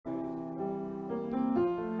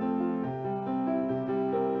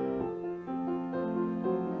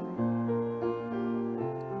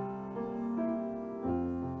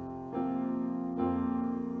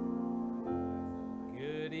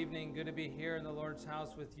good to be here in the Lord's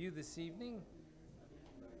house with you this evening.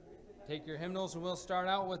 Take your hymnals and we'll start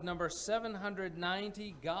out with number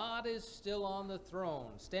 790, God is Still on the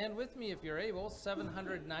Throne. Stand with me if you're able,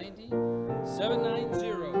 790,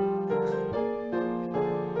 790.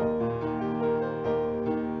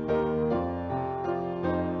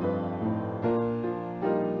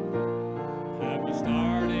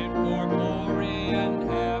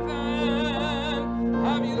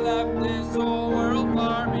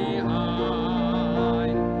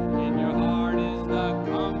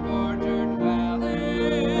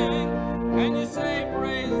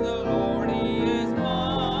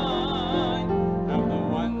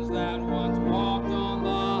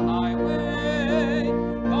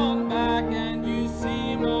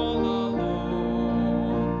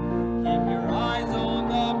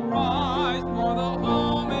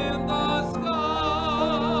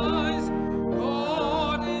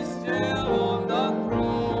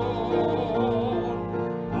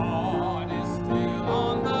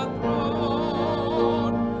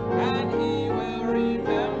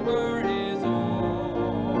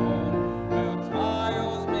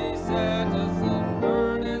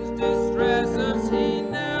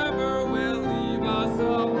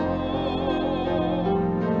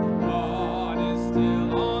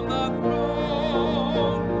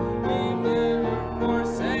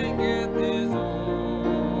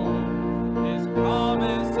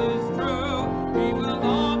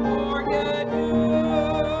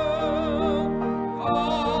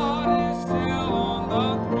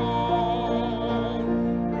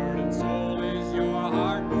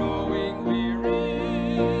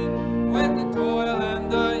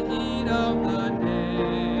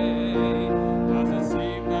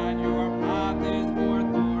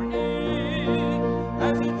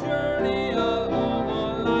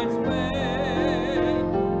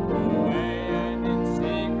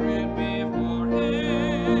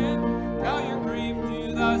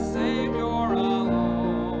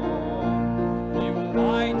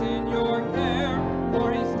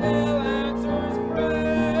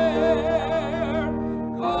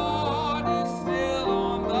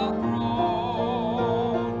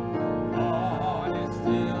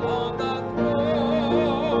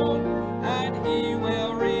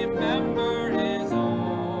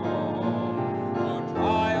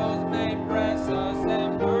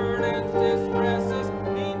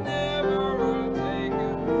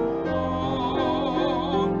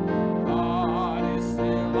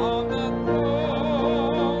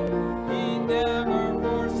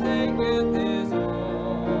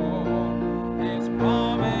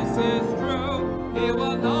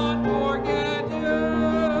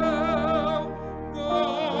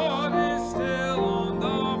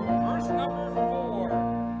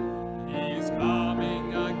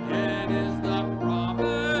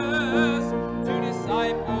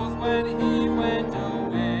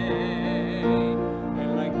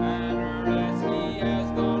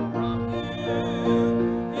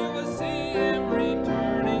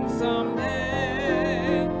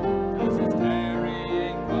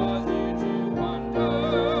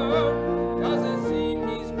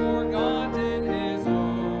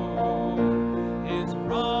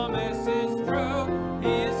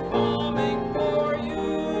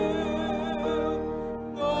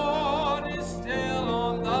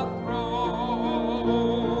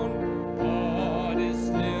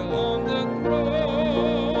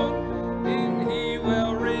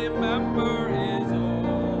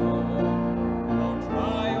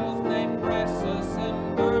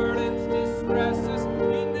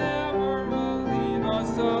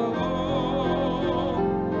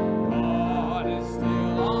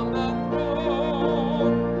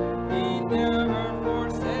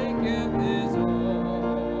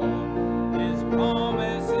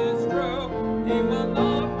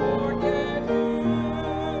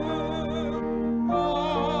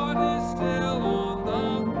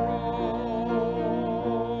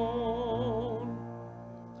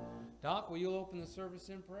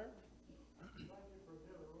 Service in prayer. Thank you for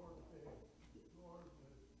the Lord today. Lord,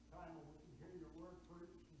 the time when we can hear your word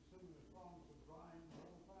preached and sing the songs of Zion, the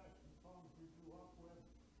old-fashioned songs we grew up with.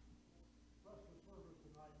 Bless the service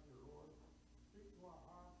tonight, dear Lord. Speak to our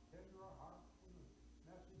hearts, tender our hearts when the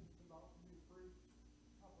message is about to be preached.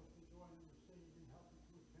 Help us to join in the singing and help us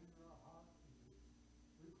to tender our hearts and to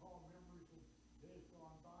recall memories of days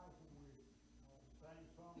gone by when we sang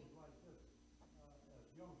songs like this as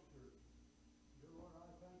youngsters. Dear Lord, I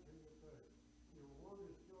thank you that your word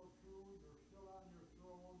is still true, you're still on your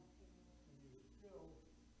throne, and you still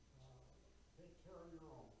take care of your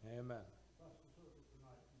own. Amen. Bless the service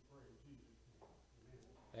tonight, we pray in Jesus'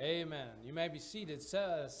 name. Amen. You may be seated.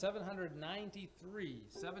 793.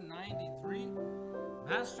 793.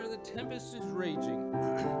 Master, the tempest is raging.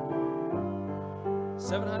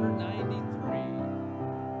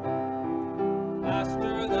 793.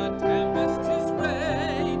 Master, the tempest is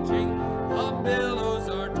raging. The billows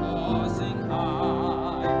are tossing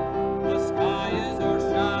high. The sky is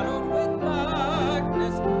o'ershadowed with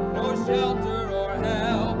blackness. No shelter or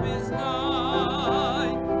help is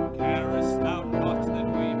nigh. Carest thou not that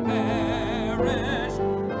we perish?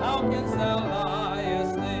 How canst thou lie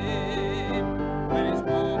asleep when his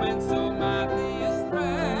moment so madly is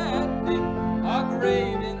threatening a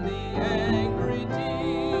grave in the angry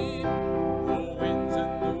deep? The winds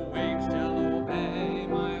and the waves shall obey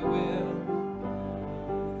my will.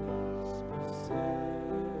 Peace be still.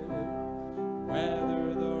 Whether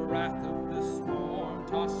the wrath of the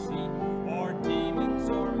storm-tossed sea, or demons,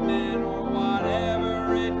 or men, or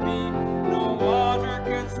whatever it be, no water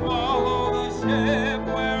can swallow the ship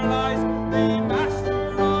where lies the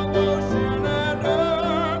master of ocean and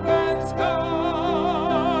earth and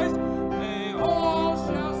skies. They all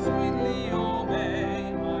shall sweetly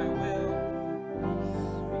obey my will.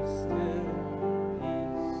 Peace be still,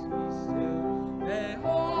 peace be still. They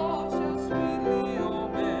all shall sweetly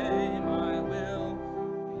obey my will.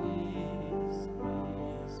 Peace,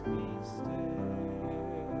 peace be still.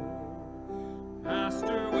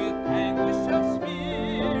 Master, with anguish of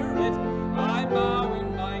spirit, I bow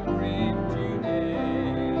in my grave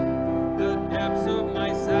today. The depths of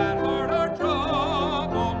my sad heart are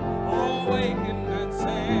troubled. Awaken and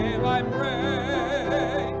save, I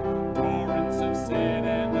pray. Torrents of sin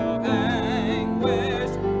and of anguish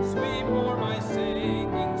sweep o'er my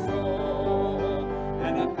sinking soul.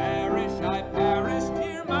 And I perish,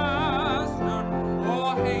 dear Master.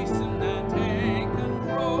 Oh, hasten and take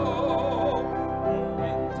control. The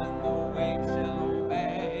winds and the waves shall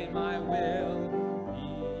obey my will.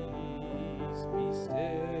 Peace be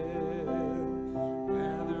still.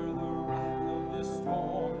 Whether the wrath of the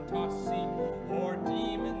storm-tossed sea, or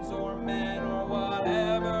demons, or men, or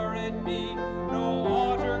whatever it be, no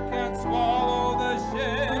water can swallow the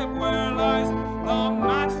ship where lies the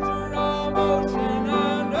master of ocean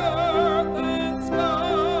and earth and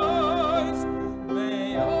skies.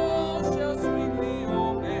 They all shall sweetly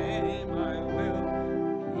obey my will.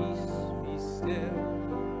 Peace be still,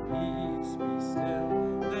 peace be still.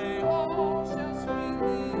 They all shall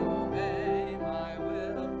sweetly obey my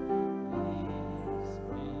will. Peace,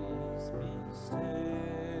 peace be still.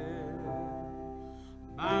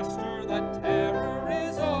 Master, the terror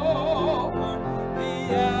is over. The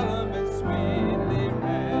elements sweetly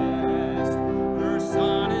rest. Her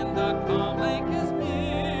sun in the calm lake is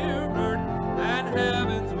mirrored, and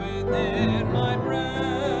heaven's within my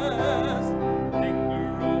breast.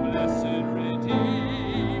 Linger, O blessed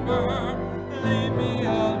Redeemer, leave me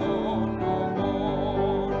alone no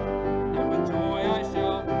more. And with joy I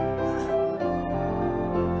shall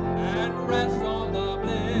and rest on the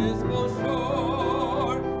blissful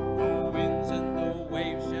shore. The winds and the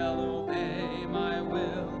waves shall obey my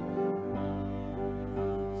will.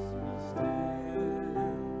 Peace be still.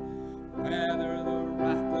 Whether the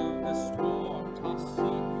wrath of the storm-tossed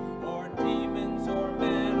sea, or demons, or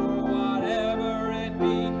men, or whatever it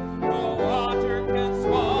be, no water can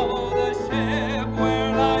swallow the ship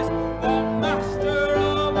where lies the master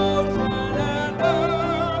of ocean and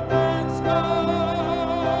earth and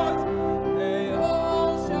skies. They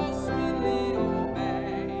all shall sweetly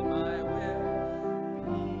obey my will.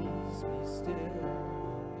 Peace be still,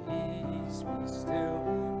 peace be still.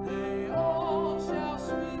 They all shall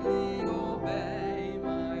sweetly obey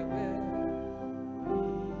my will.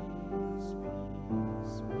 Peace,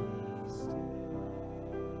 peace be still.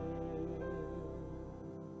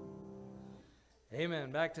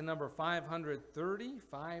 Amen. Back to number 530,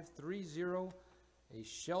 530, a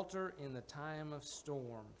shelter in the time of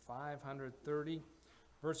storm. 530,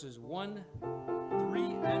 verses 1, 3,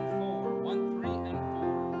 and 4. 1, 3, and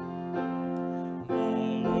 4.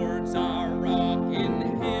 The Lord's our rock, in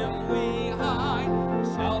him we hide,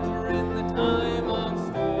 shelter in the time of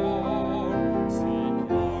storm.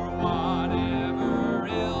 Secure whatever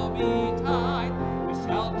ill betide, a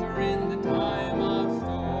shelter in the time of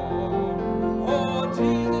storm. Oh,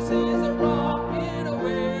 Jesus is a rock in a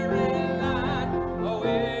weary land, a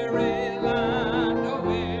weary land, a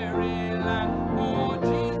weary land. Oh,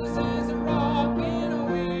 Jesus is a rock in a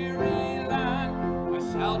weary land, a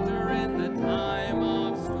shelter in the time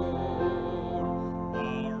of storm.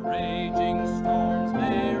 The raging storms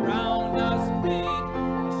may round us beat, a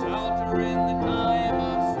shelter in the time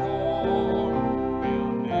of storm.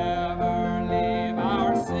 We'll never leave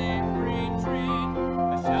our safe retreat,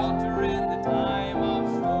 a shelter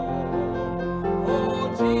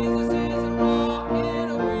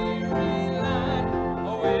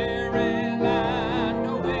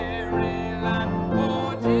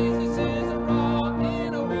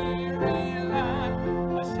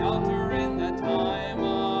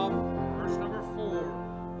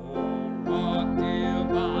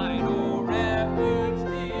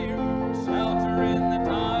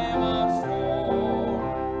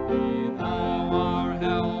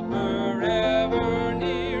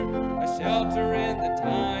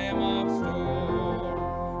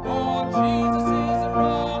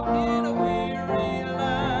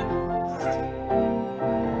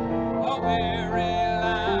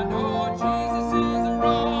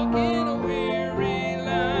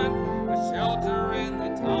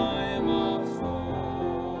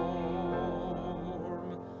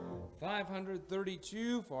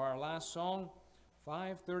 532 for our last song.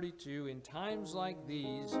 532, in times like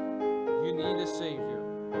these, you need a Savior.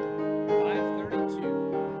 532.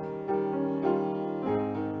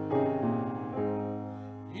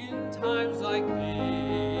 In times like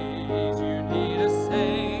these, you need a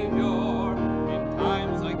Savior. In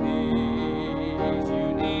times like these,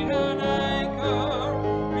 you need an anchor.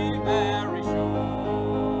 Be very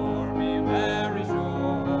sure, be very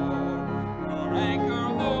sure. Your anchor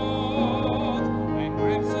holds and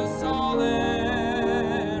grips a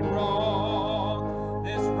solid rock.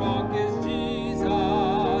 This rock is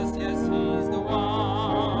Jesus, yes, He's the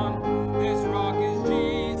one. This rock is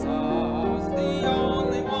Jesus, the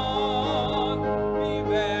only one. Be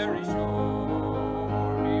very sure,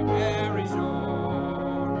 be very sure.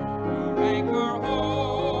 Your anchor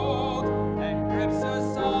holds and grips a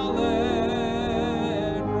solid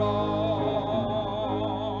rock.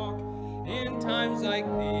 In times like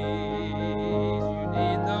these, you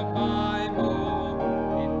need the Bible.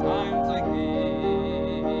 In times like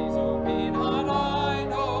these, oh, be not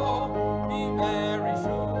idle. Be very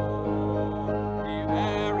sure, be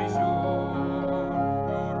very sure.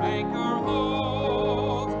 Your anchor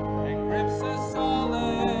holds and grips a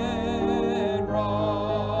solid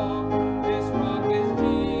rock. This rock is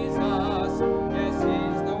Jesus, yes,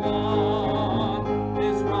 He's the one.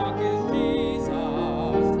 This rock is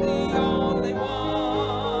Jesus, the only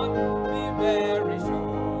one. Be very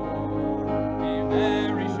sure, be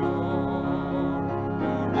very sure.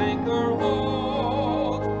 Your anchor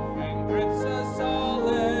holds and grips a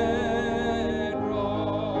solid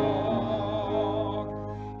rock.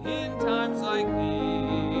 In times like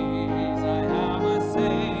these, I have a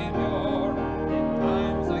Savior. In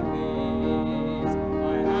times like these, I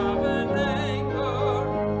have an anchor.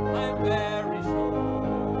 I'm very sure,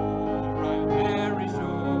 I'm very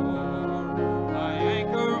sure. My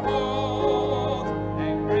anchor holds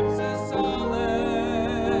and grips a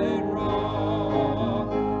solid rock.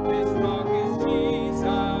 This rock is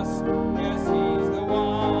Jesus, yes, He's the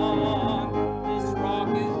one. This rock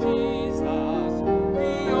is Jesus,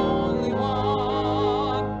 the only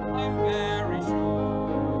one. I'm very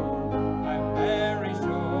sure, I'm very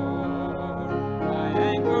sure. My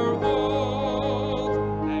anchor holds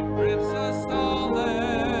and grips a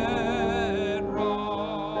solid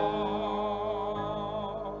rock.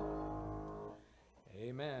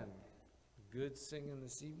 Amen. Good singing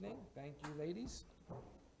this evening. Thank you, ladies.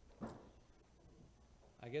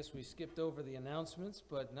 I guess we skipped over the announcements,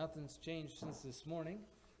 but nothing's changed since this morning.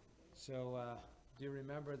 So do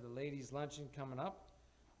remember the ladies' luncheon coming up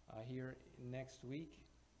here next week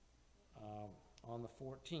on the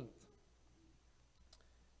 14th.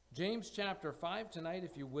 James chapter 5 tonight,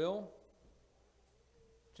 if you will.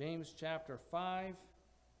 James chapter 5.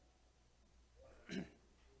 Kind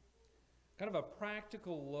of a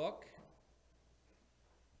practical look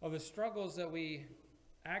of the struggles that we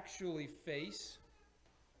actually face.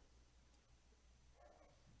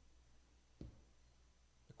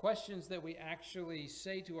 The questions that we actually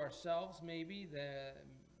say to ourselves, maybe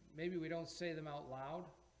we don't say them out loud,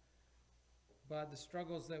 but the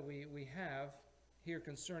struggles that we have here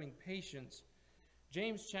concerning patience.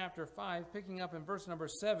 James chapter 5, picking up in verse number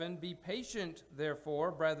 7, Be patient, therefore,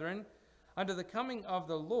 brethren, unto the coming of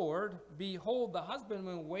the Lord. Behold, the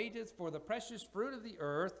husbandman waiteth for the precious fruit of the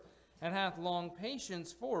earth, and hath long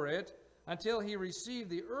patience for it, until he receive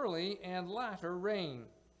the early and latter rain.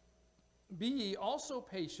 Be ye also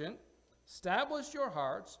patient, establish your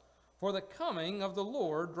hearts, for the coming of the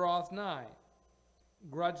Lord draweth nigh.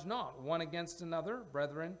 Grudge not one against another,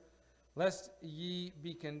 brethren, lest ye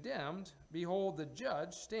be condemned. Behold, the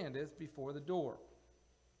judge standeth before the door.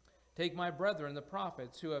 Take my brethren, the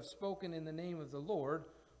prophets, who have spoken in the name of the Lord,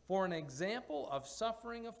 for an example of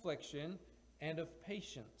suffering, affliction, and of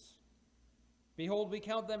patience. Behold, we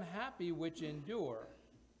count them happy which endure.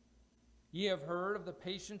 Ye have heard of the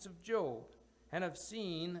patience of Job, and have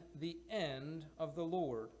seen the end of the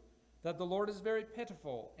Lord, that the Lord is very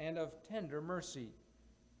pitiful, and of tender mercy.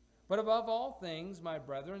 But above all things, my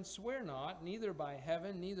brethren, swear not, neither by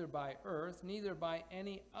heaven, neither by earth, neither by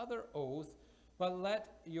any other oath, but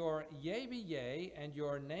let your yea be yea, and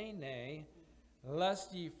your nay, nay,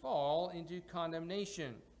 lest ye fall into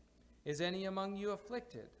condemnation. Is any among you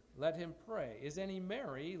afflicted? Let him pray. Is any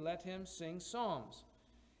merry? Let him sing psalms.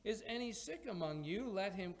 Is any sick among you?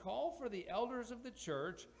 Let him call for the elders of the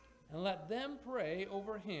church, and let them pray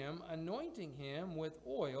over him, anointing him with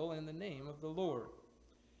oil in the name of the Lord.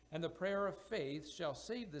 And the prayer of faith shall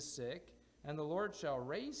save the sick, and the Lord shall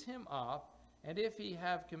raise him up. And if he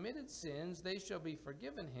have committed sins, they shall be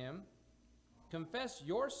forgiven him. Confess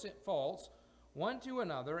your faults one to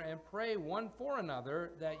another, and pray one for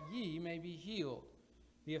another, that ye may be healed.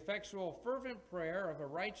 The effectual fervent prayer of a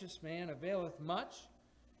righteous man availeth much.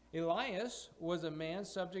 Elias was a man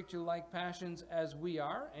subject to like passions as we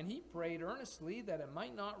are, and he prayed earnestly that it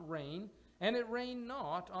might not rain, and it rained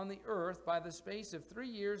not on the earth by the space of 3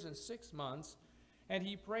 years and 6 months. And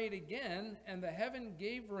he prayed again, and the heaven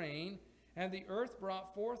gave rain, and the earth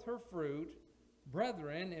brought forth her fruit.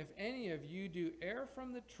 Brethren, if any of you do err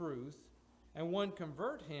from the truth, and one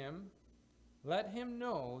convert him, let him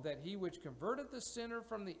know that he which converteth the sinner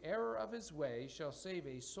from the error of his way shall save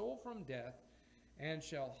a soul from death, and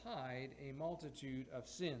shall hide a multitude of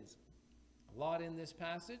sins. A lot in this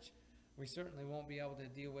passage. We certainly won't be able to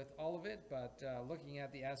deal with all of it, but looking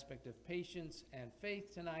at the aspect of patience and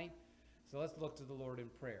faith tonight. So let's look to the Lord in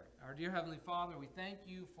prayer. Our dear Heavenly Father, we thank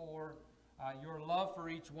you for your love for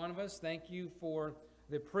each one of us. Thank you for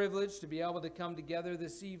the privilege to be able to come together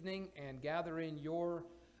this evening and gather in your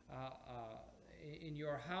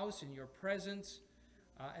house, in your presence,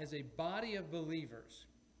 as a body of believers,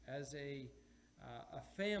 as a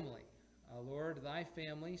family. Lord, thy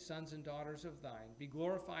family, sons and daughters of thine. Be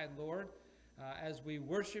glorified, Lord, as we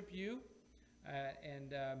worship you,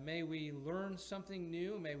 and may we learn something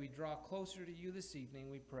new. May we draw closer to you this evening,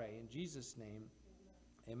 we pray. In Jesus' name,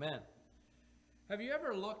 amen. Have you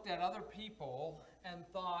ever looked at other people and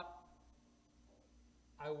thought,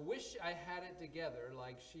 I wish I had it together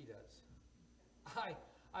like she does?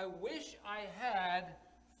 I wish I had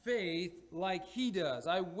faith like he does.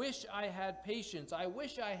 I wish I had patience. I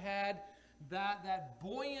wish I had that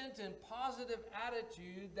buoyant and positive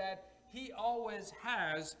attitude that he always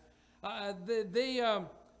has.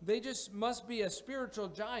 They just must be a spiritual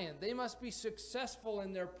giant. They must be successful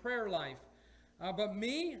in their prayer life. But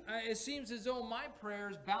me, it seems as though my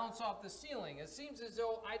prayers bounce off the ceiling. It seems as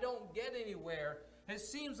though I don't get anywhere. It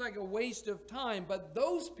seems like a waste of time. But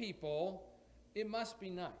those people, it must be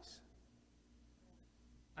nice.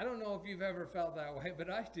 I don't know if you've ever felt that way, but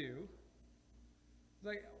I do.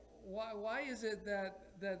 Like, why is it that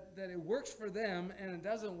it works for them and it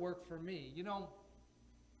doesn't work for me? You know,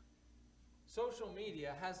 social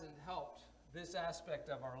media hasn't helped this aspect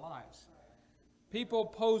of our lives. People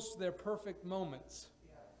post their perfect moments.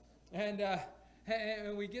 And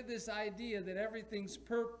we get this idea that everything's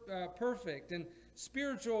perfect. And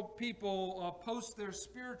spiritual people post their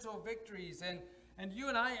spiritual victories. And you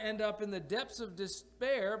and I end up in the depths of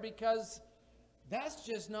despair because that's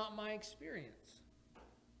just not my experience.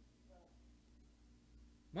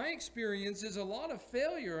 My experience is a lot of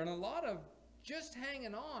failure and a lot of just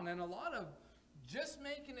hanging on and a lot of just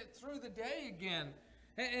making it through the day again.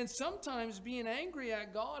 And sometimes being angry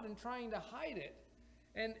at God and trying to hide it.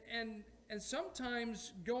 And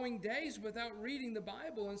sometimes going days without reading the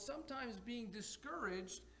Bible, and sometimes being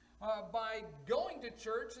discouraged by going to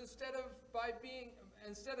church instead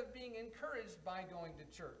of being encouraged by going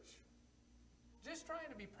to church. Just trying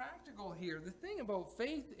to be practical here. The thing about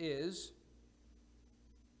faith is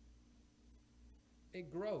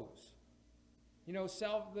it grows. You know,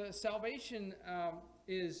 the salvation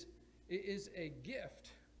is a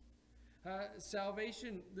gift.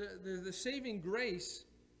 Salvation, the saving grace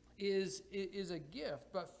is a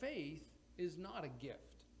gift, but faith is not a gift.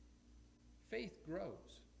 Faith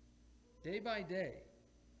grows day by day.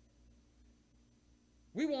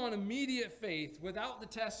 We want immediate faith without the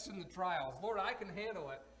tests and the trials. Lord, I can handle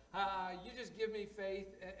it. You just give me faith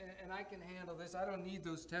and I can handle this. I don't need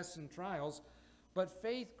those tests and trials. But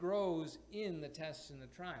faith grows in the tests and the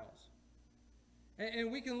trials.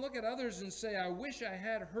 And we can look at others and say, I wish I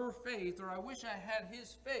had her faith, or I wish I had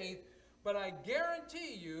his faith, but I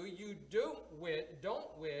guarantee you, you don't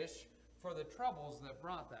wish for the troubles that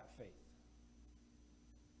brought that faith.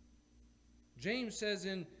 James says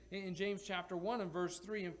in James chapter 1 and verse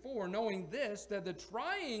 3 and 4, knowing this, that the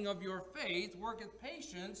trying of your faith worketh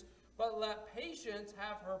patience, but let patience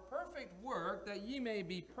have her perfect work, that ye may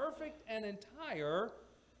be perfect and entire,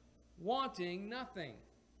 wanting nothing.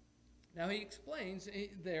 Now he explains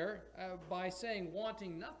there by saying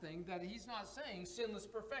wanting nothing that he's not saying sinless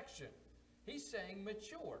perfection. He's saying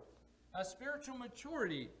mature, spiritual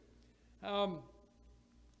maturity. I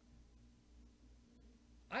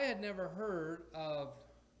had never heard of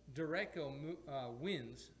Dureco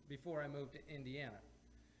winds before I moved to Indiana.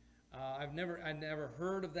 I'd never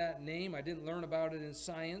heard of that name. I didn't learn about it in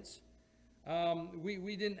science.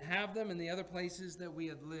 We didn't have them in the other places that we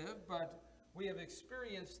had lived, but we have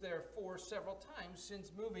experienced therefore several times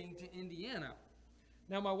since moving to Indiana.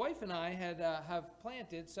 Now, my wife and I have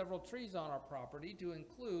planted several trees on our property, to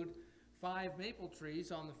include 5 maple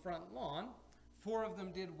trees on the front lawn, 4 of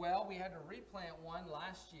them did well. We had to replant one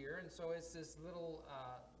last year, and so it's this little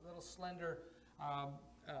slender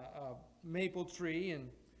maple tree.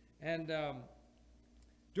 And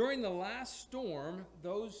during the last storm,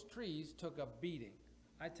 those trees took a beating.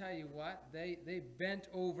 I tell you what, they bent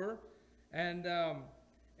over, and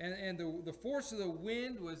the force of the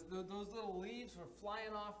wind was those little leaves were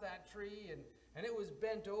flying off that tree, and it was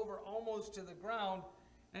bent over almost to the ground.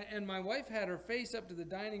 And my wife had her face up to the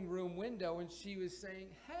dining room window, and she was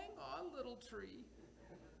saying, "Hang on, little tree.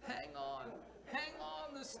 Hang on. Hang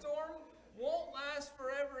on. The storm won't last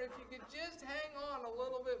forever if you could just hang on a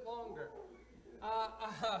little bit longer.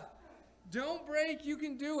 Don't break. You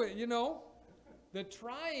can do it, you know. The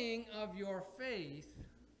trying of your faith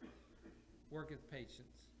worketh patience."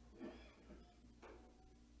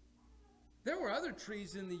 There were other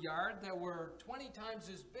trees in the yard that were 20 times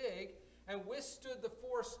as big and withstood the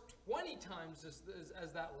force 20 times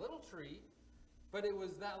as that little tree, but it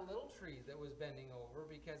was that little tree that was bending over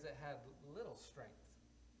because it had little strength.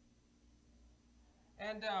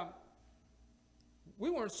 And we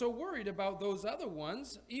weren't so worried about those other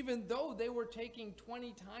ones, even though they were taking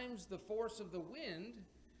 20 times the force of the wind,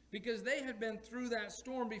 because they had been through that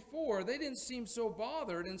storm before. They didn't seem so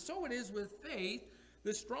bothered, and so it is with faith.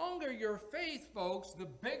 The stronger your faith, folks, the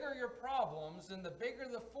bigger your problems and the bigger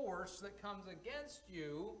the force that comes against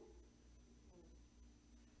you.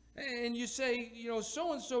 And you say, you know,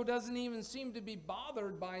 so-and-so doesn't even seem to be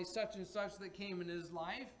bothered by such and such that came in his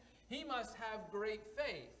life. He must have great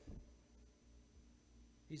faith.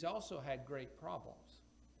 He's also had great problems.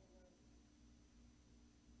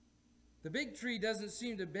 The big tree doesn't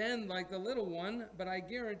seem to bend like the little one, but I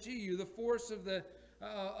guarantee you the force of the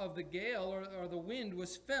gale or the wind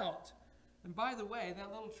was felt. And by the way, that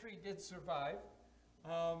little tree did survive.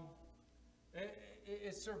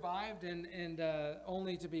 It survived and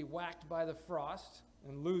only to be whacked by the frost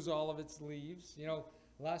and lose all of its leaves. You know,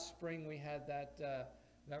 last spring we had that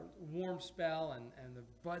warm spell and the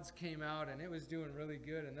buds came out and it was doing really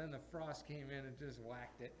good, and then the frost came in and just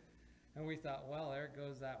whacked it. And we thought, well, there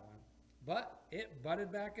goes that one. But it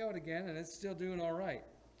budded back out again, and it's still doing all right.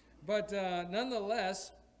 But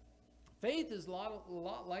nonetheless, faith is a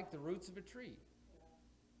lot like the roots of a tree.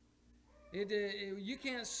 You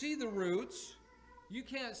can't see the roots. You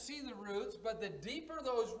can't see the roots, but the deeper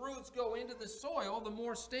those roots go into the soil, the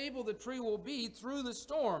more stable the tree will be through the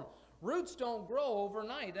storm. Roots don't grow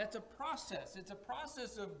overnight. That's a process. It's a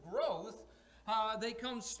process of growth. They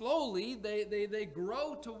come slowly. They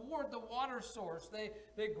grow toward the water source.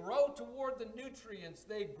 They grow toward the nutrients.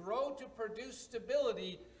 They grow to produce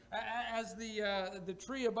stability as the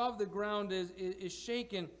tree above the ground is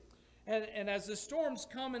shaken. And as the storms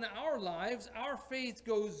come in our lives, our faith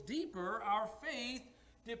goes deeper. Our faith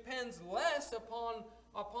depends less upon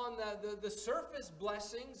the surface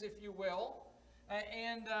blessings, if you will,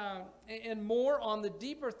 and more on the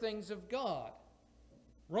deeper things of God.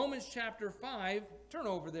 Romans chapter 5, turn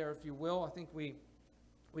over there if you will. I think we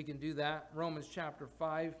can do that. Romans chapter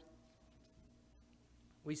 5.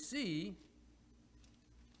 We see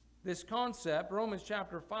this concept, Romans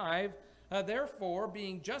chapter 5, therefore,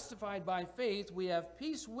 being justified by faith, we have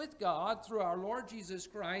peace with God through our Lord Jesus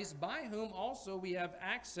Christ, by whom also we have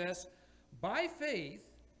access by faith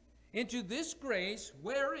into this grace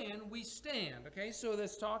wherein we stand. Okay, so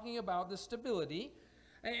that's talking about the stability.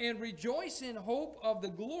 And rejoice in hope of the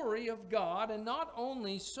glory of God, and not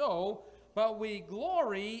only so, but we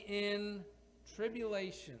glory in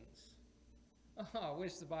tribulations. Oh, I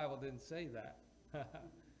wish the Bible didn't say that.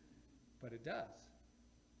 But it does.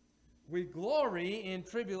 We glory in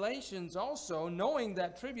tribulations also, knowing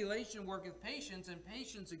that tribulation worketh patience, and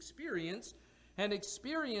patience experience, and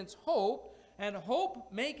experience hope, and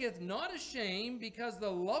hope maketh not ashamed, because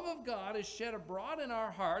the love of God is shed abroad in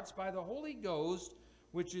our hearts by the Holy Ghost,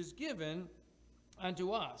 which is given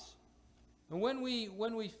unto us. And when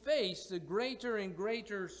we face the greater and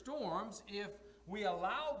greater storms, if we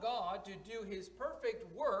allow God to do his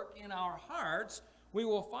perfect work in our hearts, we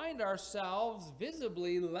will find ourselves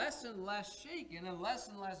visibly less and less shaken and less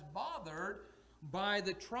bothered by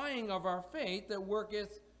the trying of our faith that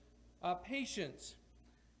worketh patience.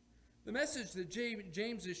 The message that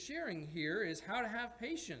James is sharing here is how to have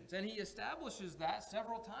patience, and he establishes that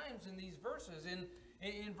several times in these verses.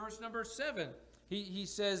 In verse number 7, he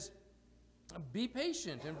says, be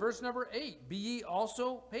patient. In verse number 8, be ye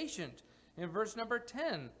also patient. In verse number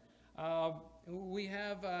 10, we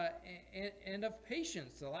have and of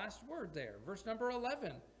patience, the last word there. Verse number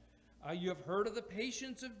 11, you have heard of the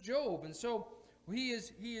patience of Job. And so he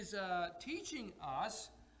is teaching us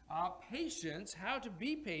patience, how to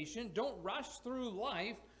be patient. Don't rush through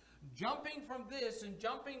life. jumping from this and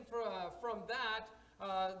jumping from that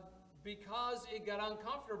because it got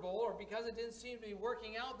uncomfortable or because it didn't seem to be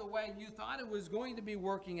working out the way you thought it was going to be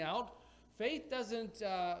working out. Faith doesn't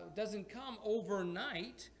come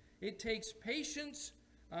overnight. It takes patience,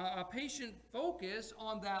 a patient focus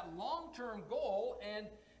on that long-term goal,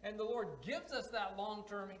 and the Lord gives us that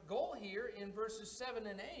long-term goal here in verses 7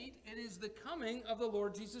 and 8. It is the coming of the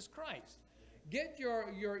Lord Jesus Christ. Get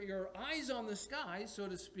your eyes on the sky, so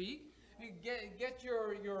to speak. Get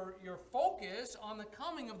your focus on the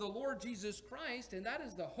coming of the Lord Jesus Christ, and that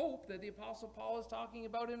is the hope that the Apostle Paul is talking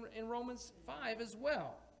about in Romans 5 as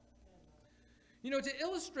well. You know, to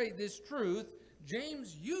illustrate this truth,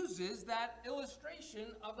 James uses that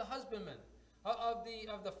illustration of the husbandman, of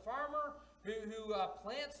the farmer who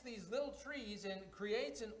plants these little trees and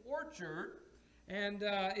creates an orchard and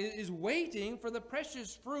is waiting for the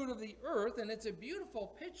precious fruit of the earth. And it's a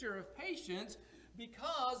beautiful picture of patience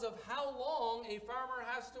because of how long a farmer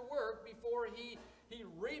has to work before he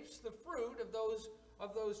reaps the fruit of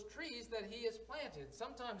those trees that he has planted.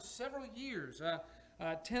 Sometimes several years,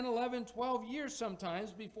 10, 11, 12 years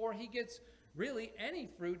sometimes before he gets really any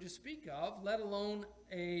fruit to speak of, let alone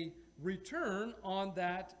a return on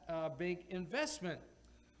that big investment.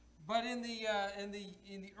 But in the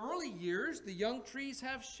early years, the young trees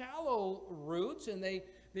have shallow roots, and they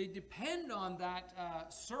depend on that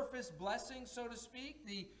surface blessing, so to speak.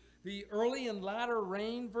 The early and latter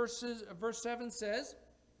rain, verse 7 says,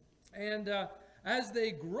 and as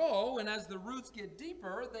they grow and as the roots get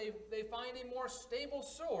deeper, they find a more stable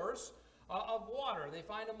source of water. They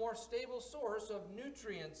find a more stable source of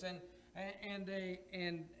nutrients, and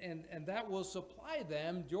that will supply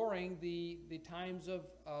them during the times of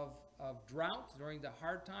drought, during the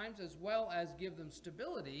hard times, as well as give them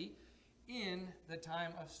stability in the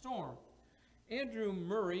time of storm. Andrew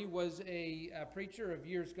Murray was a preacher of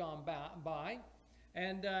years gone by,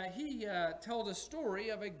 and he told a story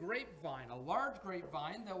of a grapevine, a large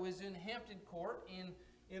grapevine that was in Hampton Court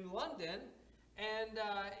in London, and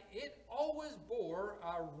it always bore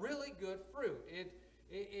really good fruit. It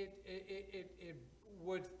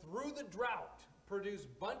would, through the drought, produce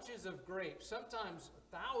bunches of grapes, sometimes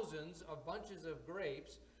thousands of bunches of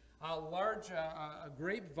grapes, a large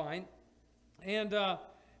grapevine. And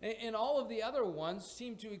all of the other ones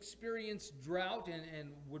seemed to experience drought and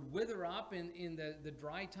would wither up in the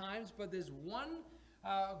dry times. But this one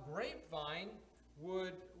grapevine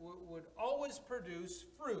would always produce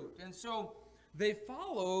fruit. And so they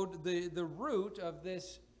followed the root of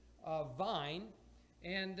this vine.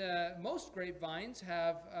 And most grapevines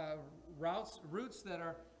have roots that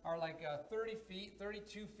are like 30 feet,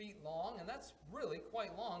 32 feet long. And that's really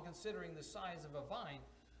quite long considering the size of a vine.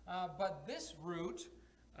 But this root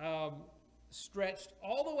stretched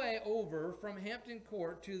all the way over from Hampton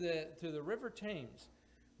Court to the River Thames,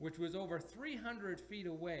 which was over 300 feet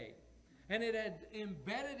away. And it had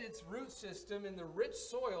embedded its root system in the rich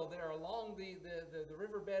soil there along the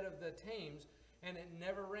riverbed of the Thames, and it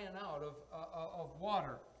never ran out of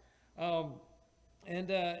water.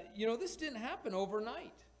 You know, this didn't happen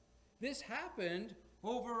overnight. This happened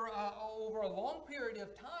over a long period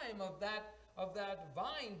of time of that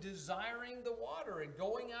vine desiring the water and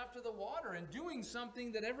going after the water and doing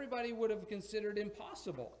something that everybody would have considered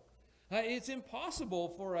impossible. It's impossible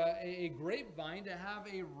for a grapevine to have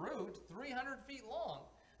a root 300 feet long.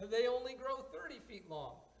 They only grow 30 feet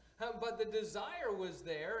long. But the desire was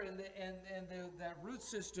there, and that root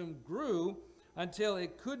system grew until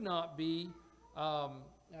it could not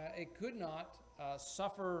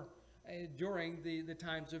suffer during the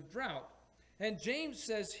times of drought. And James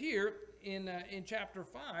says here in chapter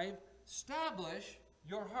 5, establish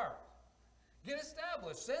your heart. Get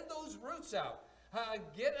established. Send those roots out.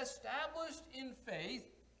 Get established in faith.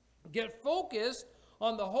 Get focused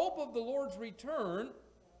on the hope of the Lord's return,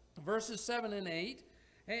 verses 7 and 8,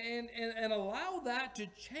 and allow that to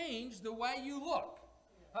change the way you look.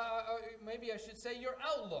 Maybe I should say your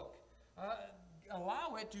outlook.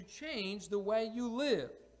 Allow it to change the way you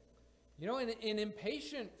live. You know, an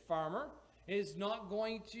impatient farmer is not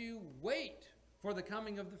going to wait for the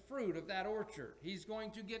coming of the fruit of that orchard. He's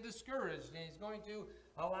going to get discouraged, and he's going to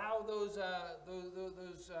allow those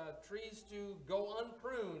trees to go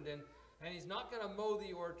unpruned, and he's not going to mow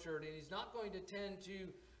the orchard, and he's not going to tend to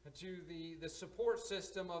the support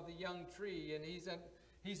system of the young tree, and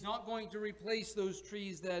he's not going to replace those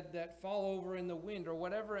trees that fall over in the wind or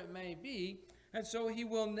whatever it may be, and so he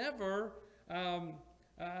will never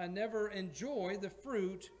enjoy the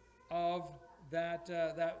fruit of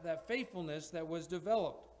that faithfulness that was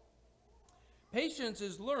developed. Patience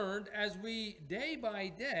is learned as we day by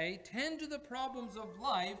day tend to the problems of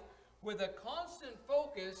life with a constant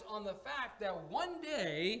focus on the fact that one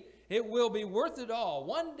day it will be worth it all.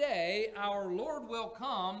 One day our Lord will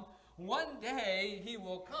come. One day he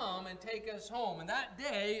will come and take us home. And that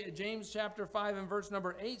day, James chapter 5 and verse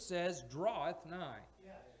number 8 says, draweth nigh.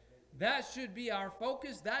 That should be our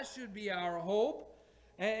focus. That should be our hope.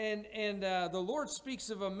 And the Lord speaks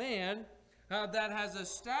of a man that has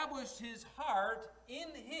established his heart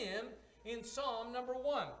in him in Psalm number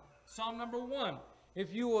 1. Psalm number 1.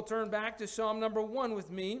 If you will turn back to Psalm number 1 with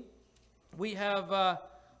me, we have,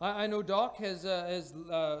 I know Doc has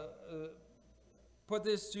put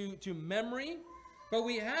this to memory, but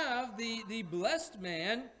we have the blessed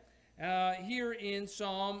man here in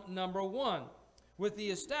Psalm number 1 with the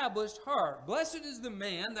established heart. Blessed is the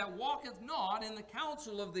man that walketh not in the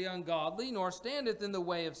counsel of the ungodly, nor standeth in the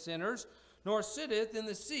way of sinners, nor sitteth in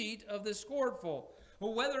the seat of the scornful.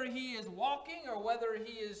 But whether he is walking or whether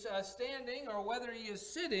he is standing or whether he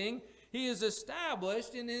is sitting, he is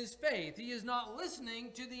established in his faith. He is not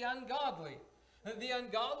listening to the ungodly. The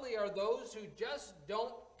ungodly are those who just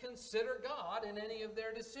don't consider God in any of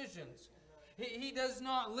their decisions. He does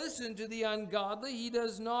not listen to the ungodly. He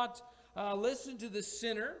does not listen to the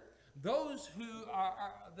sinner. Those who are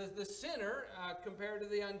the sinner compared to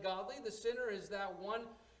the ungodly, the sinner is that one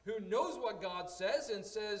who knows what God says and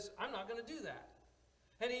says, I'm not going to do that.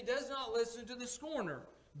 And he does not listen to the scorner,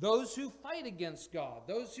 those who fight against God,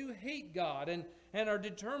 those who hate God and are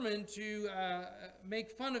determined to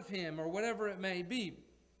make fun of him or whatever it may be.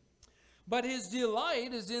 But his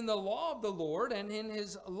delight is in the law of the Lord, and in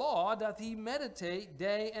his law doth he meditate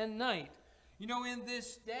day and night. You know, in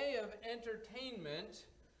this day of entertainment,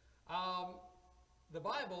 the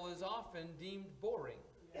Bible is often deemed boring.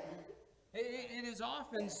 It is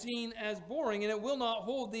often seen as boring, and it will not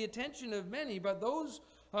hold the attention of many. But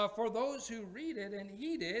for those who read it and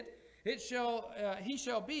heed it, he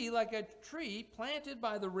shall be like a tree planted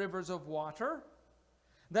by the rivers of water,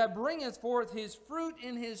 that bringeth forth his fruit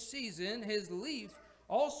in his season. His leaf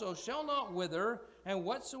also shall not wither, and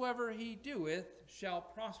whatsoever he doeth shall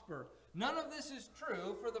prosper. None of this is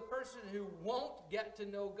true for the person who won't get to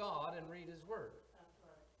know God and read his word.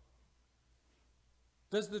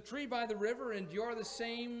 Does the tree by the river endure the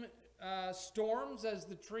same storms as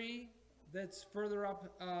the tree that's further up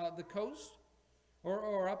the coast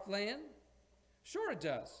or upland? Sure it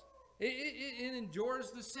does. It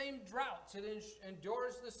endures the same droughts. It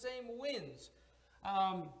endures the same winds.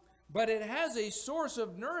 But it has a source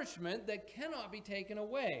of nourishment that cannot be taken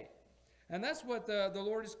away. And that's what the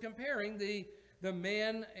Lord is comparing the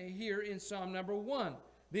man here in Psalm number 1.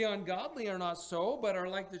 The ungodly are not so, but are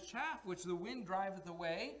like the chaff which the wind driveth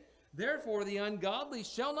away. Therefore the ungodly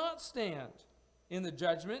shall not stand in the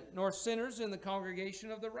judgment, nor sinners in the congregation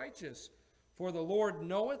of the righteous. For the Lord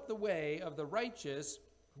knoweth the way of the righteous,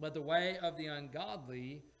 but the way of the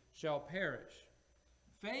ungodly shall perish.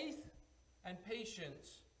 Faith and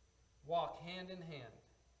patience walk hand in hand.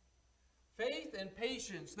 Faith and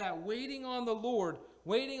patience, that waiting on the Lord,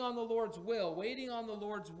 waiting on the Lord's will, waiting on the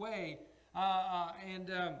Lord's way, and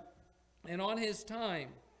on his time,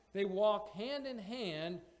 they walk hand in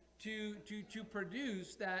hand to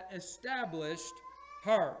produce that established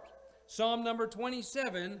heart. Psalm number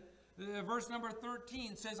 27, verse number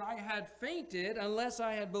 13 says, I had fainted unless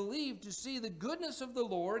I had believed to see the goodness of the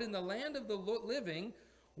Lord in the land of the living.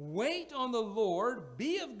 Wait on the Lord,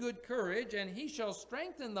 be of good courage, and he shall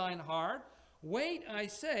strengthen thine heart. Wait, I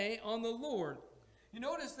say, on the Lord. You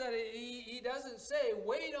notice that he doesn't say,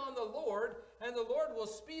 wait on the Lord, and the Lord will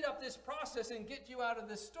speed up this process and get you out of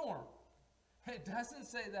this storm. It doesn't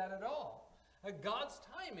say that at all. God's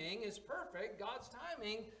timing is perfect. God's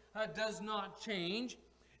timing does not change.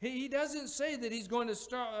 He doesn't say that he's going to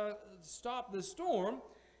stop the storm.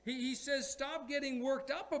 He says, stop getting worked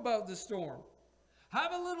up about the storm.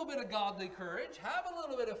 Have a little bit of godly courage. Have a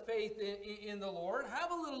little bit of faith in the Lord.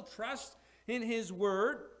 Have a little trust in his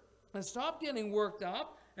word. And stop getting worked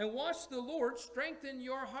up and watch the Lord strengthen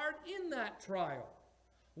your heart in that trial.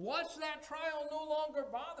 Watch that trial no longer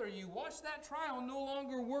bother you. Watch that trial no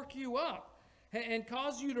longer work you up and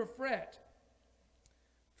cause you to fret.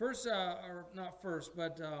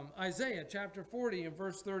 Isaiah chapter 40 and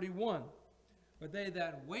verse 31. But they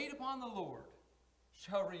that wait upon the Lord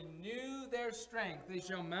shall renew their strength. They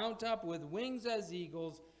shall mount up with wings as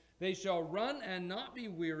eagles. They shall run and not be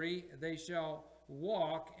weary. They shall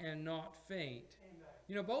walk and not faint. Amen.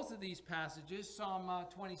 You know, both of these passages, Psalm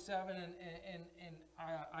 27 and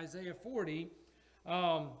Isaiah 40,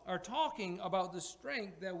 are talking about the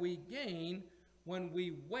strength that we gain when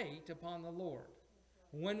we wait upon the Lord.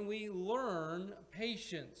 When we learn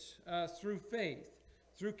patience through faith,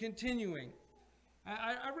 through continuing.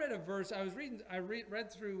 I read a verse. I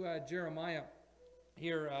read through Jeremiah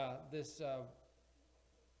here.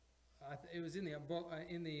 It was in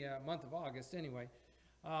the month of August anyway.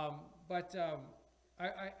 But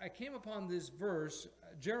I came upon this verse.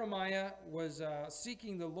 Jeremiah was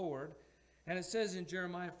seeking the Lord, and it says in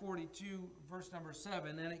Jeremiah 42, verse number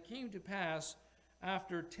 7, and it came to pass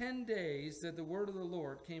after 10 days that the word of the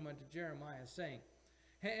Lord came unto Jeremiah, saying,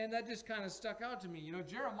 and that just kind of stuck out to me. You know,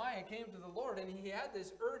 Jeremiah came to the Lord, and he had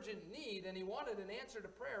this urgent need, and he wanted an answer to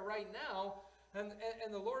prayer right now, and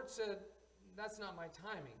the Lord said, that's not my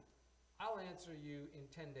timing. I'll answer you in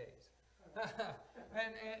 10 days.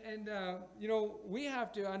 You know, we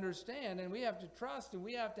have to understand, and we have to trust, and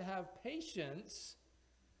we have to have patience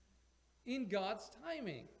in God's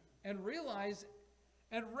timing, and realize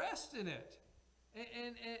and rest in it.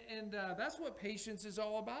 And that's what patience is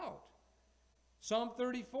all about. Psalm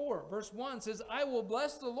 34, verse 1 says, I will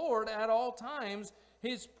bless the Lord at all times.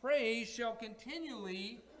 His praise shall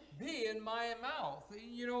continually be in my mouth.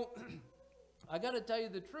 You know, I got to tell you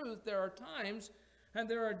the truth. There are times and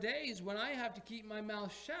there are days when I have to keep my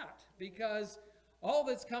mouth shut because all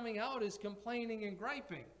that's coming out is complaining and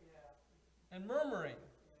griping and murmuring.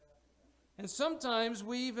 And sometimes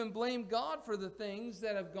we even blame God for the things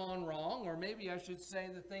that have gone wrong, or maybe I should say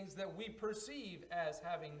the things that we perceive as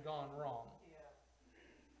having gone wrong.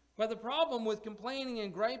 But the problem with complaining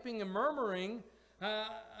and griping and murmuring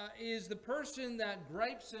is the person that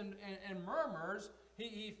gripes and murmurs,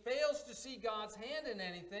 he fails to see God's hand in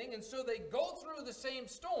anything, and so they go through the same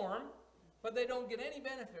storm, but they don't get any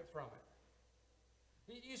benefit from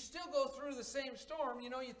it. You still go through the same storm. You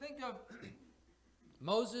know, you think of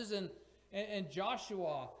Moses and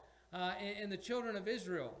Joshua and the children of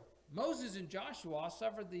Israel. Moses and Joshua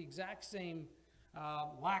suffered the exact same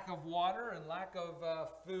lack of water and lack of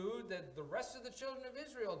food that the rest of the children of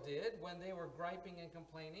Israel did when they were griping and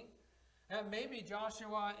complaining. Maybe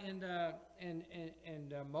Joshua and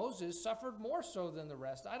Moses suffered more so than the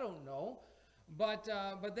rest. I don't know. But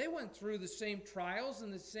they went through the same trials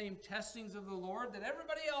and the same testings of the Lord that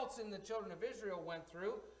everybody else in the children of Israel went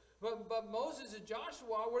through. But Moses and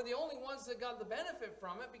Joshua were the only ones that got the benefit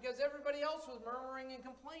from it because everybody else was murmuring and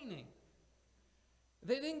complaining.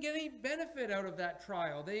 They didn't get any benefit out of that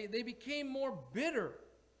trial. They became more bitter.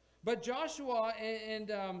 But Joshua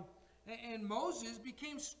and Moses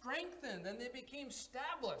became strengthened and they became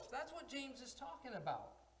established. That's what James is talking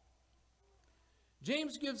about.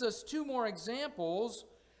 James gives us two more examples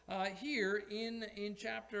here in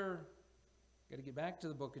chapter, got to get back to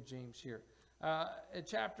the book of James here. At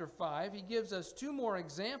chapter 5, he gives us two more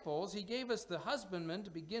examples. He gave us the husbandman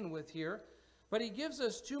to begin with here, but he gives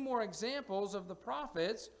us two more examples of the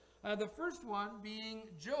prophets, the first one being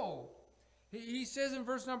Job. He says in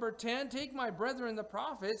verse number 10, take my brethren the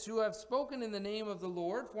prophets who have spoken in the name of the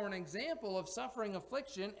Lord for an example of suffering,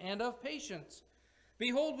 affliction, and of patience.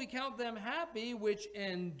 Behold, we count them happy which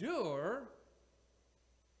endure.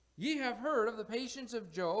 Ye have heard of the patience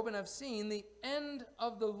of Job and have seen the end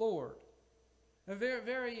of the Lord. A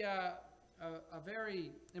very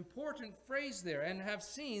important phrase there, and have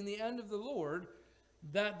seen the end of the Lord,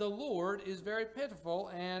 that the Lord is very pitiful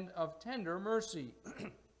and of tender mercy.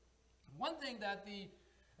 One thing that the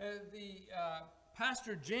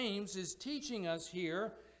Pastor James is teaching us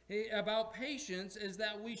here about patience is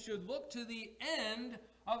that we should look to the end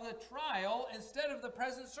of the trial instead of the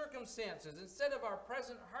present circumstances, instead of our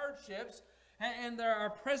present hardships and our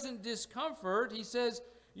present discomfort. He says,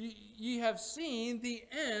 ye have seen the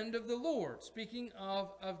end of the Lord, speaking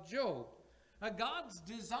of Job. God's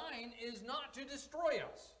design is not to destroy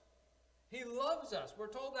us. He loves us. We're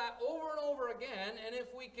told that over and over again, and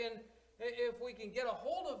if we can get a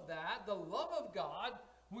hold of that, the love of God,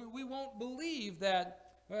 we won't believe that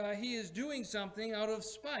he is doing something out of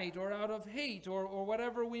spite or out of hate or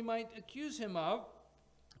whatever we might accuse him of.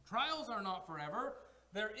 Trials are not forever.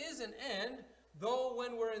 There is an end, though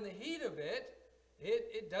when we're in the heat of it,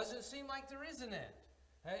 it doesn't seem like there is an end.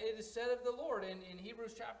 It is said of the Lord in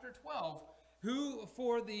Hebrews chapter 12, who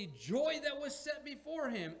for the joy that was set before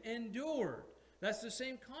him endured. That's the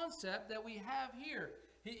same concept that we have here.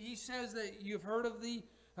 He says that you've heard of the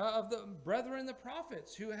brethren, the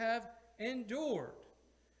prophets, who have endured.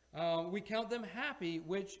 We count them happy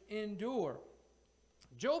which endure.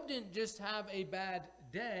 Job didn't just have a bad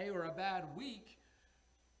day or a bad week.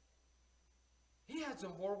 He had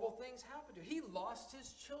some horrible things happen to him. He lost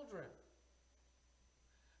his children.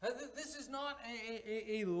 This is not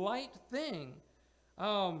a light thing.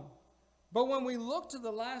 But when we look to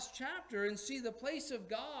the last chapter and see the place of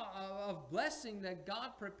God, of blessing that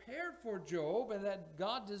God prepared for Job and that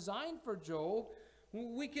God designed for Job,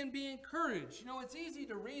 we can be encouraged. You know, it's easy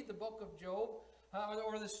to read the book of Job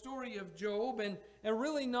or the story of Job and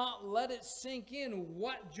really not let it sink in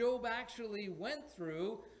what Job actually went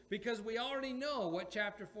through, because we already know what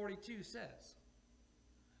chapter 42 says.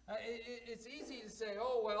 It's easy to say,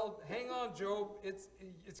 oh, well, hang on, Job, it's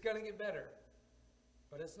going to get better.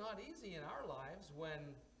 But it's not easy in our lives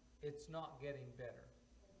when it's not getting better.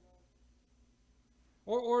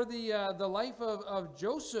 Or the life of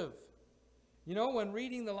Joseph. You know, when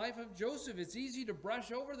reading the life of Joseph, it's easy to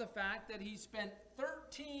brush over the fact that he spent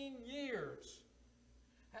 13 years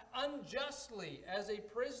unjustly as a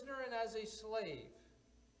prisoner and as a slave.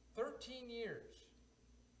 13 years.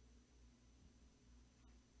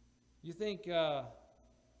 You think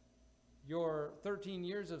your 13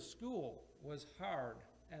 years of school was hard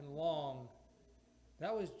and long.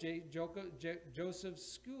 That was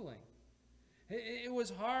Joseph's schooling. It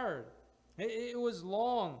was hard. It was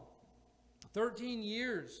long. 13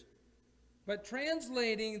 years. But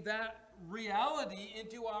translating that reality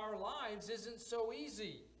into our lives isn't so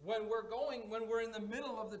easy when we're in the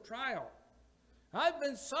middle of the trial. I've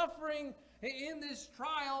been suffering in this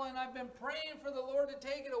trial, and I've been praying for the Lord to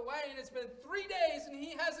take it away, and it's been 3 days and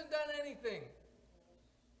He hasn't done anything.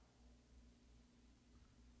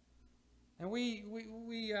 And we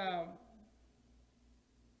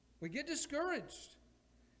get discouraged.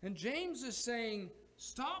 And James is saying,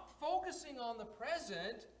 stop focusing on the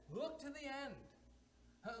present. Look to the end.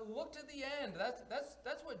 Look to the end.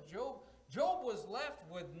 That's what Job was left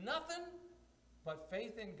with, nothing but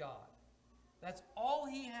faith in God. That's all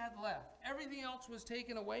he had left. Everything else was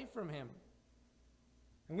taken away from him.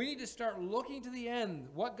 And we need to start looking to the end,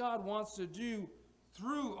 what God wants to do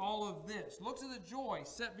through all of this. Look to the joy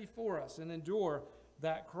set before us and endure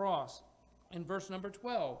that cross. In verse number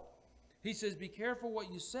 12, he says, be careful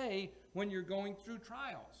what you say when you're going through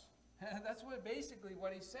trials. That's basically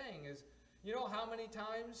what he's saying is, you know how many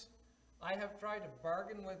times I have tried to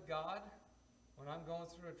bargain with God when I'm going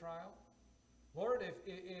through a trial? Lord,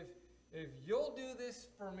 if you'll do this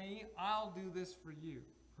for me, I'll do this for you.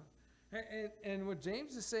 And what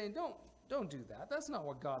James is saying, don't do that. That's not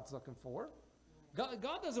what God's looking for.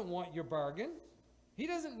 God doesn't want your bargain. He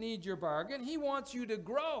doesn't need your bargain. He wants you to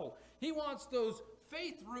grow. He wants those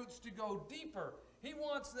faith roots to go deeper. He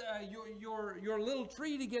wants your little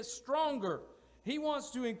tree to get stronger. He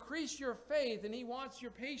wants to increase your faith, and He wants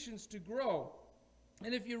your patience to grow.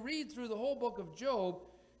 And if you read through the whole book of Job,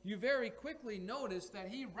 you very quickly notice that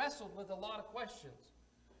he wrestled with a lot of questions.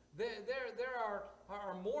 There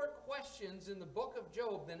are more questions in the book of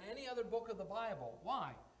Job than any other book of the Bible.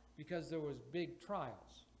 Why? Because there was big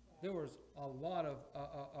trials. There was a lot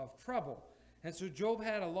of trouble. And so Job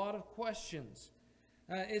had a lot of questions.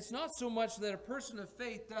 It's not so much that a person of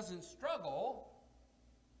faith doesn't struggle.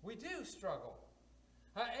 We do struggle.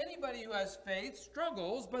 Anybody who has faith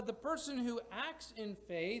struggles, but the person who acts in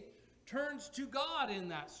faith turns to God in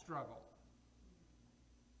that struggle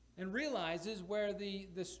and realizes where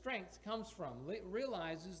the strength comes from,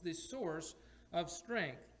 realizes the source of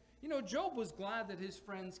strength. You know, Job was glad that his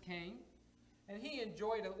friends came, and he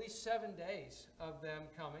enjoyed at least 7 days of them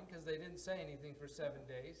coming, because they didn't say anything for 7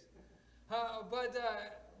 days.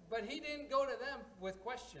 But he didn't go to them with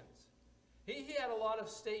questions. He had a lot of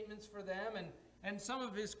statements for them, and some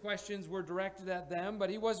of his questions were directed at them, but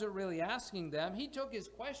he wasn't really asking them. He took his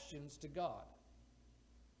questions to God.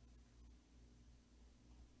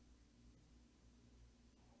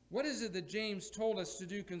 What is it that James told us to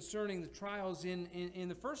do concerning the trials in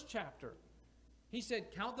the first chapter? He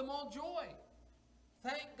said, count them all joy.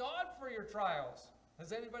 Thank God for your trials.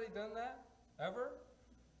 Has anybody done that ever?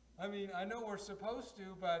 I mean, I know we're supposed to,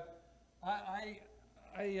 but I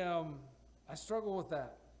struggle with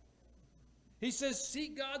that. He says,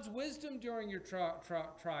 seek God's wisdom during your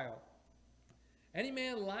trial. Any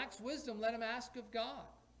man lacks wisdom, let him ask of God.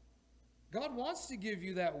 God wants to give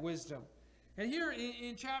you that wisdom. And here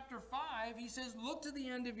in chapter 5, he says, look to the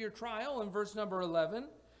end of your trial in verse number 11.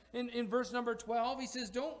 In verse number 12, he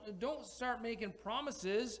says, don't start making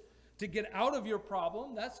promises to get out of your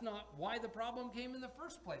problem. That's not why the problem came in the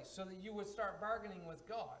first place, so that you would start bargaining with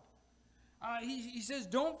God. He says,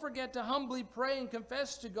 don't forget to humbly pray and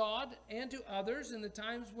confess to God and to others in the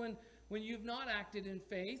times when you've not acted in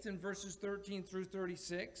faith, in verses 13 through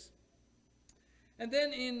 36. And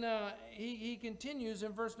then he continues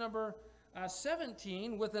in verse number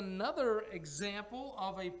 17 with another example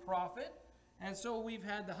of a prophet. And so we've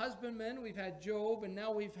had the husbandman, we've had Job, and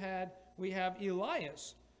now we have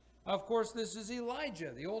Elias. Of course, this is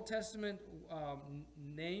Elijah. The Old Testament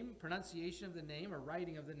pronunciation of the name, or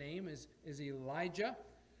writing of the name is Elijah,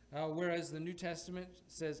 whereas the New Testament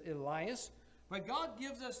says Elias. But God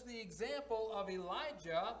gives us the example of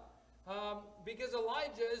Elijah because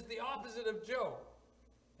Elijah is the opposite of Job.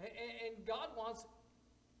 And God wants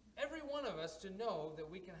every one of us to know that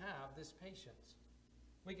we can have this patience.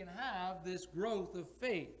 We can have this growth of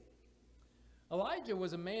faith. Elijah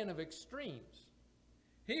was a man of extremes.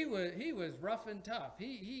 He was rough and tough.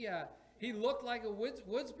 He looked like a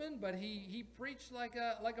woodsman, but he preached like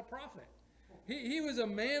a prophet. He was a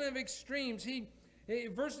man of extremes.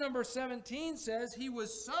 Verse number 17 says he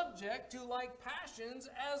was subject to like passions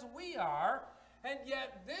as we are, and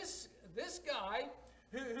yet this guy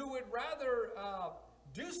who would rather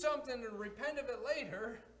do something and repent of it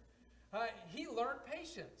later, he learned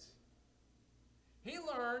patience. He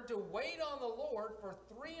learned to wait on the Lord for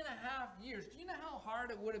 3.5 years. Do you know how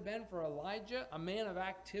hard it would have been for Elijah, a man of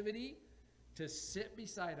activity, to sit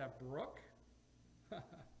beside a brook?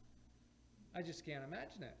 I just can't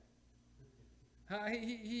imagine it.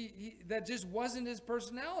 That just wasn't his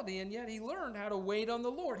personality, and yet he learned how to wait on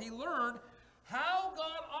the Lord. He learned how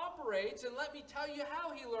God operates, and let me tell you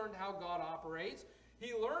how he learned how God operates.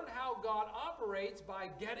 He learned how God operates by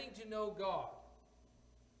getting to know God.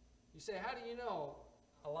 You say, how do you know?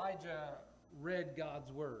 Elijah read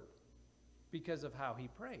God's word because of how he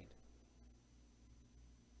prayed.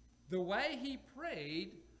 The way he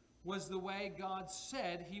prayed was the way God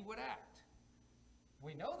said he would act.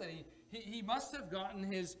 We know that he must have gotten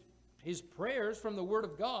his prayers from the Word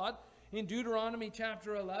of God. In Deuteronomy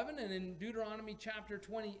chapter 11 and in Deuteronomy chapter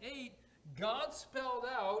 28, God spelled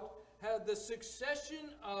out the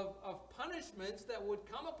succession of punishments that would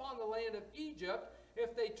come upon the land of Egypt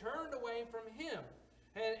if they turned away from him.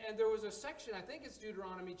 And there was a section, I think it's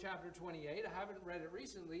Deuteronomy chapter 28, I haven't read it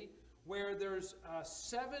recently, where there's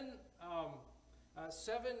seven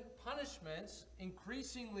punishments,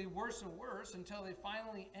 increasingly worse and worse, until they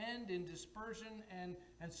finally end in dispersion and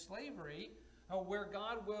slavery, where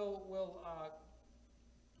God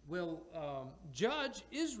will judge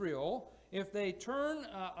Israel if they turn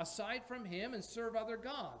aside from him and serve other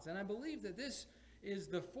gods. And I believe that this is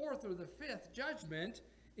the fourth or the fifth judgment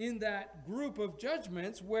in that group of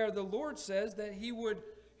judgments, where the Lord says that he would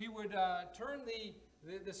turn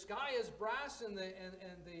the sky as brass and the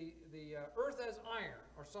earth as iron,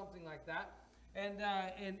 or something like that,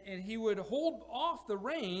 and he would hold off the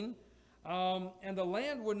rain, and the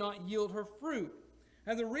land would not yield her fruit.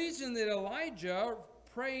 And the reason that Elijah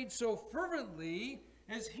prayed so fervently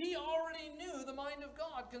is he already knew the mind of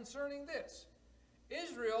God concerning this.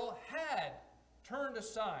 Israel had turned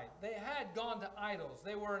aside. They had gone to idols.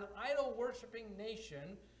 They were an idol-worshiping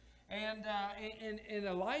nation, and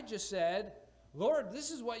Elijah said, Lord,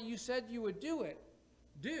 this is what you said you would do it.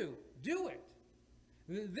 Do it.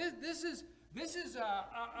 This is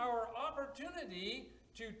our opportunity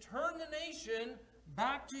to turn the nation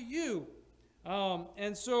back to you.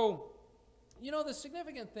 And so, you know, the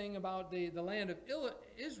significant thing about the land of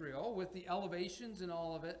Israel, with the elevations and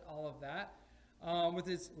all of that, with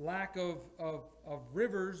its lack of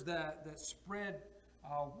rivers that spread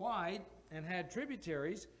wide and had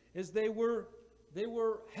tributaries, is they were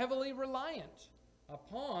heavily reliant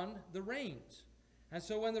upon the rains. And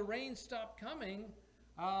so when the rains stopped coming,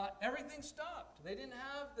 everything stopped. They didn't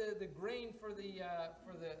have the grain for the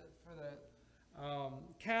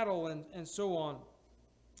cattle and so on.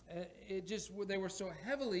 They were so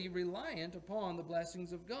heavily reliant upon the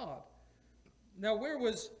blessings of God. Now, where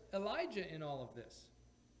was Elijah in all of this?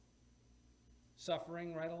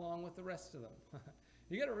 Suffering right along with the rest of them.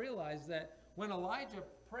 You got to realize that when Elijah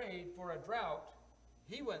prayed for a drought,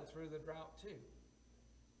 he went through the drought too.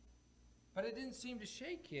 But it didn't seem to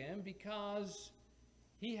shake him because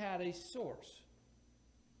he had a source.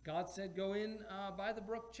 God said, go in by the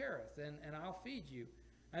brook Cherith and I'll feed you.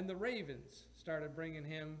 And the ravens started bringing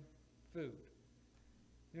him food.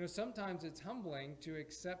 You know, sometimes it's humbling to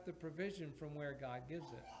accept the provision from where God gives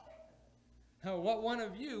it. Now, what one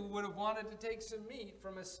of you would have wanted to take some meat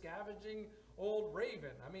from a scavenging old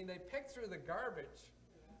raven? I mean, they pick through the garbage.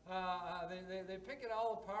 They pick it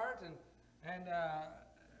all apart,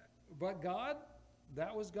 but God,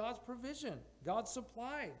 that was God's provision. God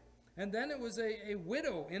supplied. And then it was a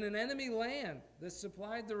widow in an enemy land that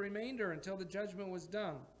supplied the remainder until the judgment was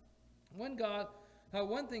done. One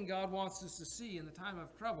thing God wants us to see in the time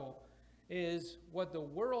of trouble is what the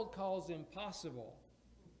world calls impossible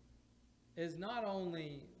is not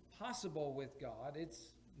only possible with God,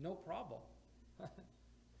 it's no problem.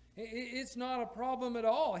 It's not a problem at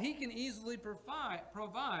all. He can easily provide,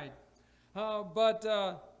 but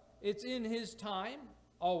it's in His time,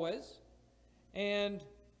 always, and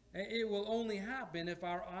it will only happen if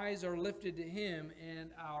our eyes are lifted to Him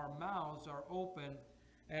and our mouths are open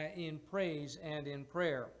in praise and in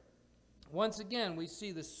prayer. Once again, we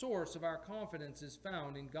see the source of our confidence is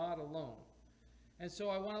found in God alone. And so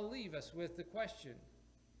I want to leave us with the question,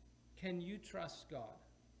 can you trust God?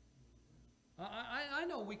 I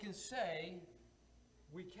know we can say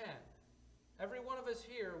we can. Every one of us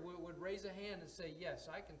here would raise a hand and say, yes,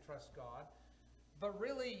 I can trust God. But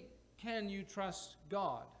really, can you trust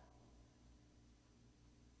God?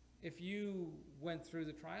 If you went through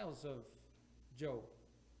the trials of Job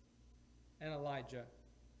and Elijah,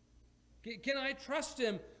 can I trust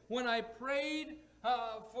him when I prayed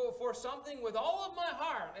for something with all of my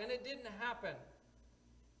heart and it didn't happen?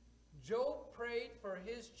 Job prayed for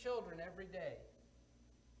his children every day.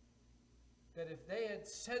 That if they had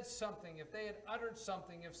said something, if they had uttered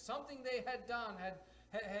something, if something they had done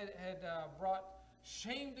had brought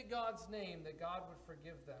shame to God's name, that God would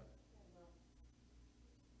forgive them.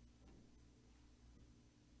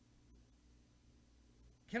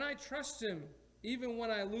 Can I trust him even when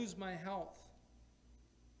I lose my health?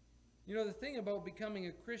 You know, the thing about becoming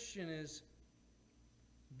a Christian is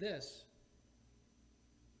this.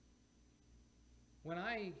 When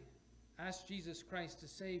I asked Jesus Christ to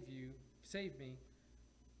save me,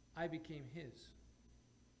 I became his.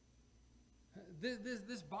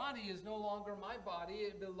 This body is no longer my body.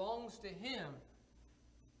 It belongs to him.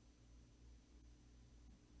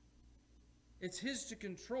 It's his to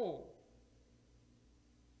control.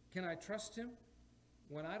 Can I trust him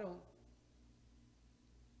when I don't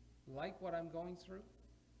like what I'm going through?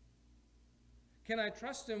 Can I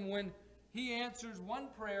trust him when he answers one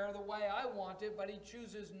prayer the way I want it, but he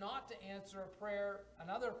chooses not to answer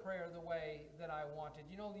another prayer the way that I want it?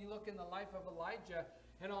 You know, you look in the life of Elijah,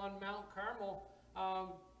 and on Mount Carmel,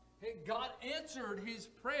 God answered his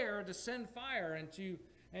prayer to send fire and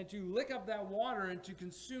to lick up that water and to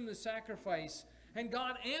consume the sacrifice. And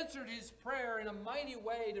God answered his prayer in a mighty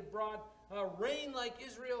way to brought rain like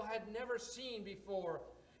Israel had never seen before.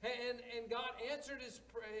 And God answered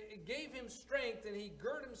gave him strength, and he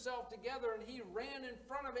girded himself together, and he ran in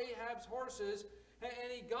front of Ahab's horses.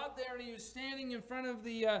 And he got there, and he was standing in front of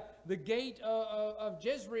the gate of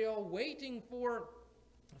Jezreel, waiting for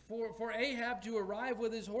Ahab to arrive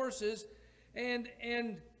with his horses. And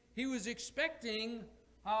he was expecting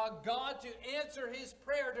God to answer his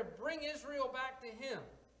prayer to bring Israel back to him.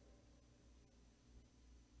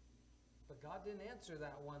 But God didn't answer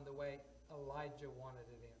that one the way Elijah wanted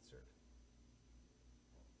it answered.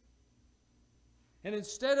 And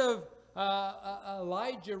instead of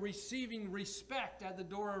Elijah receiving respect at the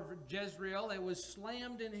door of Jezreel, it was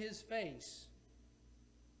slammed in his face.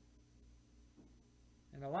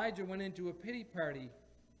 And Elijah went into a pity party,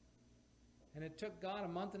 and it took God a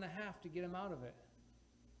month and a half to get him out of it.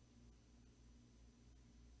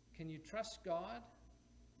 Can you trust God?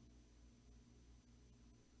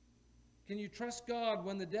 Can you trust God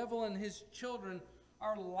when the devil and his children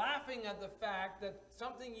are laughing at the fact that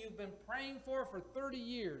something you've been praying for 30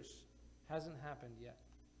 years hasn't happened yet?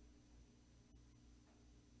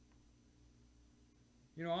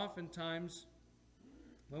 You know, oftentimes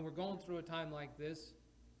when we're going through a time like this,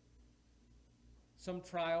 some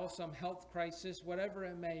trial, some health crisis, whatever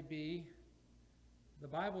it may be, the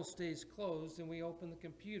Bible stays closed and we open the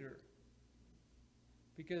computer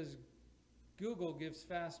because Google gives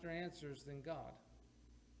faster answers than God.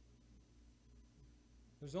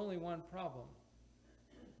 There's only one problem.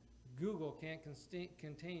 Google can't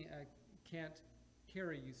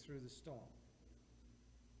carry you through the storm.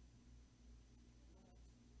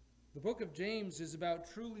 The book of James is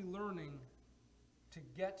about truly learning to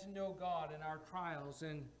get to know God in our trials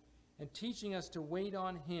and teaching us to wait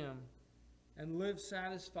on him and live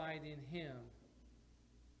satisfied in him.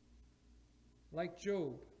 Like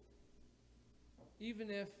Job,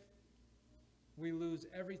 even if we lose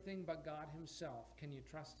everything but God himself, can you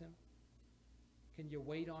trust him? Can you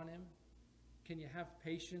wait on him? Can you have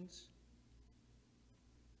patience?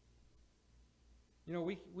 You know,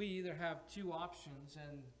 we either have two options,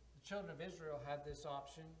 and the children of Israel had this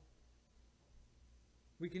option.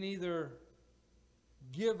 We can either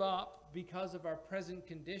give up because of our present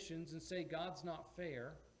conditions and say God's not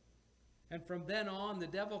fair, and from then on the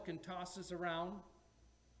devil can toss us around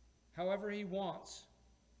however he wants,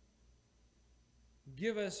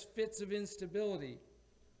 give us fits of instability,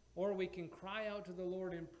 or we can cry out to the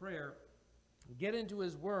Lord in prayer, get into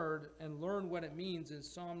his word, and learn what it means in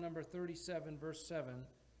Psalm number 37, verse 7,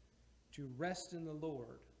 to rest in the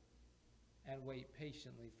Lord and wait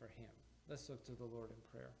patiently for him. Let's look to the Lord in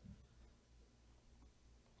prayer.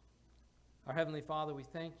 Our Heavenly Father, we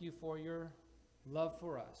thank you for your love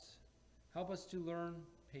for us. Help us to learn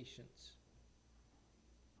patience.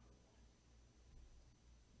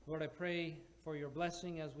 Lord, I pray for your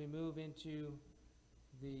blessing as we move into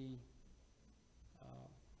the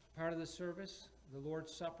part of the service, the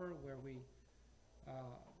Lord's Supper, where we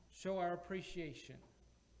show our appreciation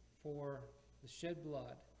for the shed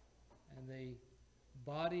blood and the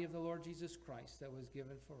body of the Lord Jesus Christ that was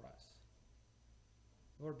given for us.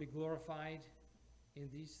 Lord, be glorified in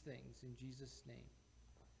these things. In Jesus' name,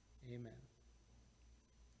 amen.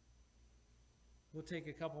 We'll take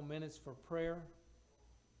a couple minutes for prayer.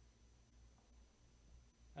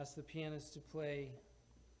 Ask the pianist to play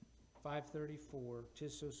 534,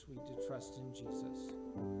 "'Tis So Sweet to Trust in Jesus."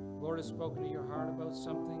 Lord has spoken to your heart about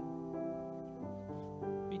something.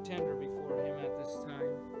 Be tender before him at this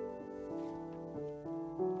time.